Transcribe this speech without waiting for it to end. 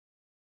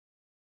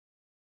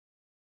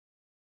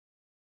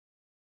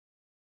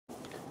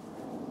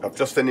I've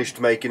just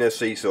finished making a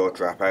seesaw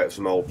trap out of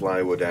some old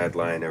plywood I had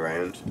lying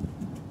around.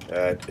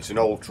 It's an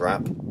old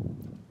trap,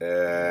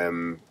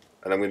 and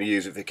I'm going to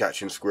use it for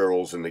catching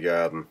squirrels in the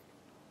garden.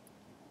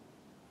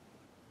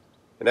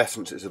 In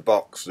essence, it's a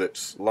box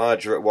that's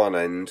larger at one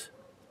end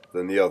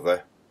than the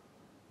other,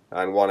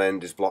 and one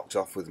end is blocked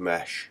off with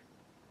mesh.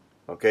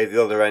 Okay,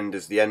 the other end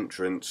is the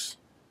entrance,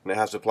 and it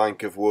has a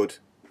plank of wood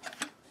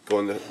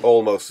going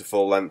almost the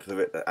full length of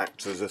it that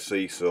acts as a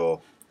seesaw.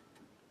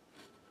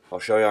 I'll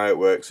show you how it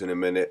works in a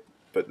minute,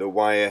 but the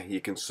wire you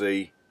can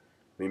see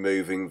me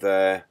moving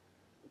there,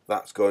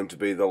 that's going to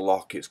be the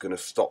lock. It's going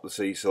to stop the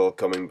seesaw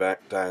coming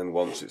back down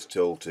once it's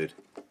tilted.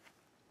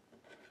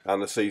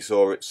 And the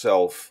seesaw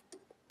itself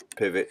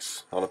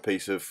pivots on a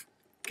piece of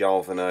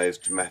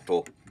galvanised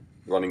metal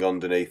running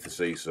underneath the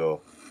seesaw.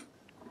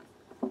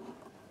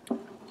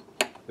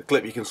 The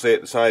clip you can see at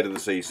the side of the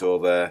seesaw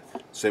there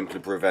simply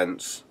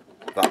prevents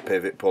that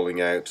pivot pulling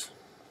out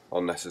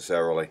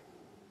unnecessarily.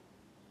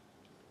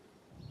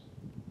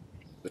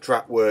 The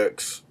trap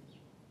works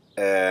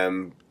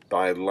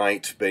by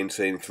light being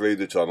seen through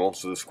the tunnel,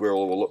 so the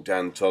squirrel will look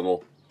down the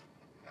tunnel,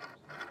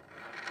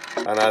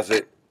 and as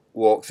it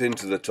walks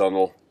into the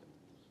tunnel,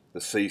 the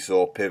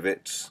seesaw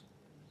pivots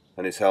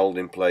and is held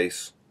in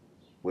place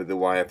with the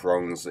wire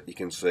prongs that you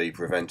can see,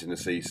 preventing the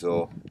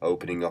seesaw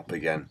opening up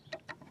again.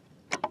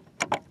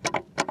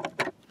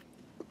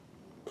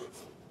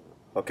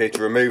 Okay,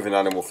 to remove an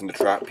animal from the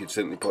trap, you'd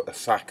simply put a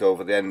sack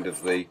over the end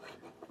of the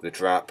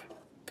trap,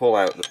 pull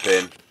out the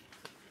pin,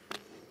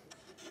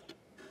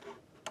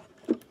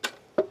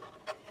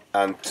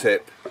 and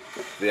tip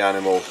the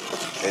animal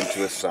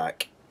into a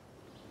sack.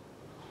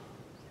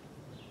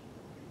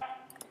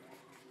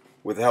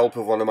 With the help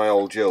of one of my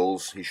old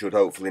Jills, he should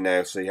hopefully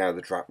now see how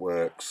the trap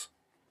works.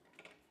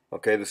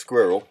 Okay, the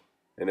squirrel,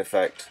 in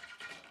effect,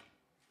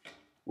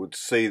 would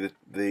see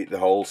the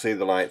hole, see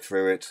the light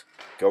through it,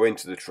 go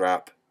into the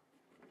trap,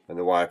 and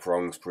the wire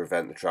prongs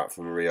prevent the trap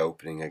from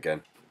reopening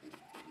again.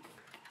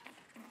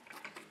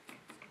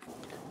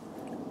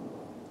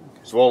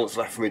 So all that's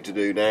left for me to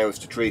do now is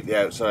to treat the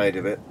outside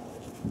of it,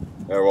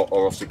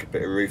 or stick a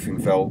bit of roofing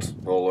felt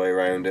all the way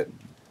around it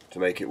to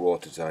make it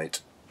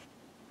watertight.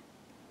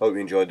 Hope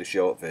you enjoyed the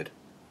short vid.